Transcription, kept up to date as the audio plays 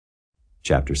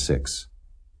Chapter 6.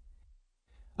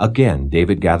 Again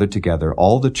David gathered together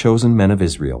all the chosen men of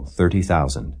Israel,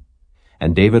 30,000.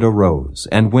 And David arose,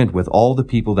 and went with all the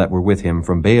people that were with him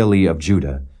from Baale of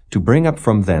Judah, to bring up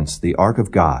from thence the ark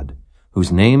of God,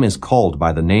 whose name is called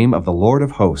by the name of the Lord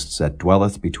of hosts that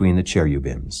dwelleth between the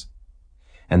cherubims.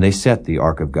 And they set the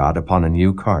ark of God upon a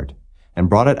new cart, and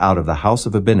brought it out of the house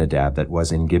of Abinadab that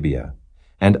was in Gibeah.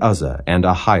 And Uzzah and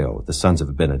Ahio, the sons of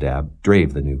Abinadab,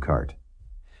 drave the new cart.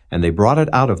 And they brought it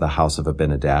out of the house of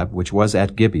Abinadab, which was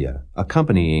at Gibeah,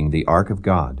 accompanying the ark of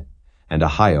God. And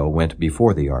Ahio went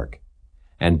before the ark.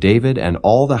 And David and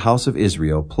all the house of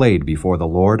Israel played before the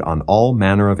Lord on all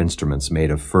manner of instruments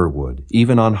made of fir wood,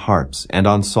 even on harps, and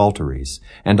on psalteries,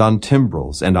 and on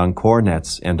timbrels, and on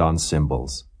cornets, and on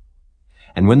cymbals.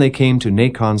 And when they came to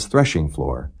Nachon's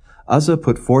threshingfloor, Uzzah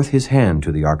put forth his hand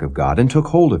to the ark of God, and took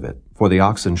hold of it, for the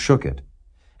oxen shook it.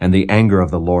 And the anger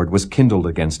of the Lord was kindled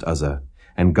against Uzzah,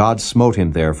 and God smote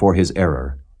him there for his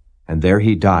error, and there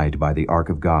he died by the ark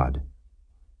of God.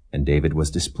 And David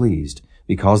was displeased,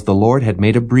 because the Lord had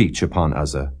made a breach upon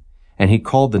Uzzah, and he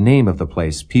called the name of the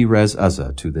place Perez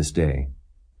Uzzah to this day.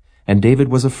 And David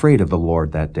was afraid of the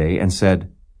Lord that day, and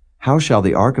said, How shall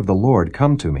the ark of the Lord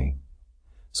come to me?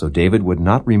 So David would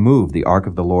not remove the ark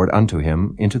of the Lord unto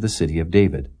him into the city of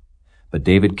David. But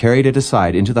David carried it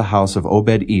aside into the house of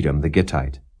Obed-Edom the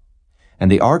Gittite.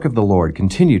 And the ark of the Lord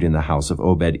continued in the house of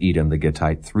Obed-Edom the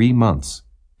Gittite 3 months.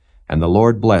 And the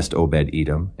Lord blessed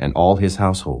Obed-Edom and all his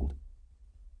household.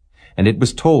 And it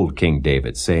was told King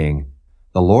David, saying,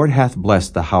 The Lord hath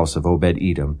blessed the house of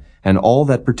Obed-Edom, and all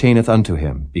that pertaineth unto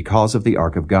him, because of the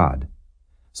ark of God.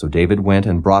 So David went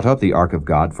and brought up the ark of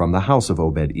God from the house of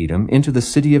Obed-Edom into the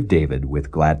city of David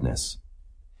with gladness.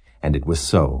 And it was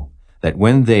so, that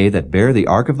when they that bare the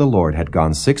ark of the Lord had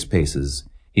gone 6 paces,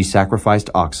 he sacrificed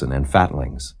oxen and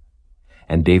fatlings.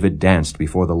 And David danced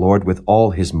before the Lord with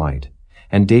all his might,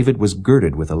 and David was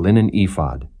girded with a linen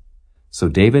ephod. So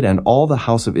David and all the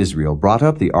house of Israel brought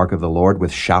up the ark of the Lord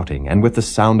with shouting and with the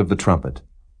sound of the trumpet.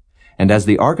 And as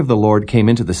the ark of the Lord came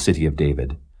into the city of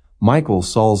David, Michal,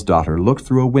 Saul's daughter, looked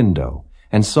through a window,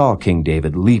 and saw King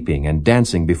David leaping and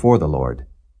dancing before the Lord.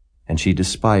 And she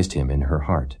despised him in her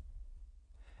heart.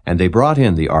 And they brought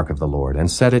in the ark of the Lord, and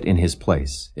set it in his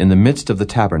place, in the midst of the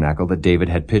tabernacle that David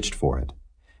had pitched for it.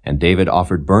 And David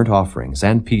offered burnt offerings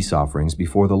and peace offerings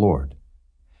before the Lord.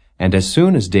 And as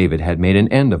soon as David had made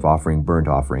an end of offering burnt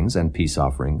offerings and peace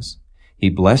offerings,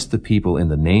 he blessed the people in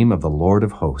the name of the Lord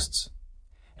of hosts.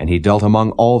 And he dealt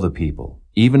among all the people,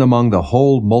 even among the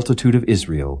whole multitude of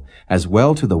Israel, as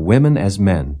well to the women as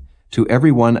men, to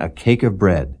every one a cake of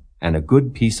bread, and a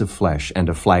good piece of flesh, and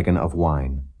a flagon of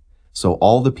wine. So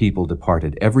all the people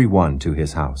departed every one to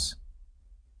his house.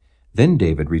 Then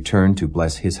David returned to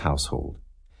bless his household.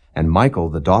 And Michal,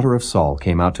 the daughter of Saul,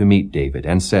 came out to meet David,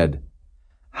 and said,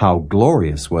 How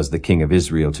glorious was the king of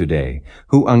Israel today,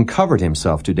 who uncovered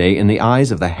himself today in the eyes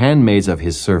of the handmaids of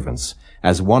his servants,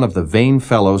 as one of the vain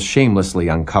fellows shamelessly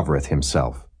uncovereth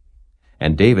himself.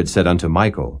 And David said unto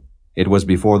Michal, It was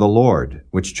before the Lord,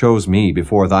 which chose me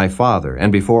before thy father,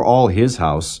 and before all his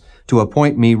house, to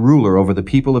appoint me ruler over the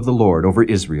people of the Lord, over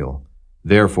Israel.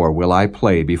 Therefore will I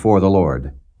play before the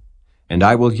Lord. And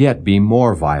I will yet be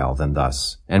more vile than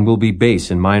thus, and will be base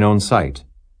in mine own sight.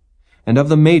 And of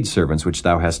the maidservants which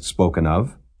thou hast spoken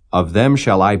of them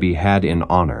shall I be had in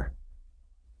honor.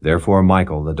 Therefore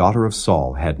Michal, the daughter of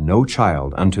Saul, had no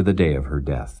child unto the day of her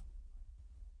death.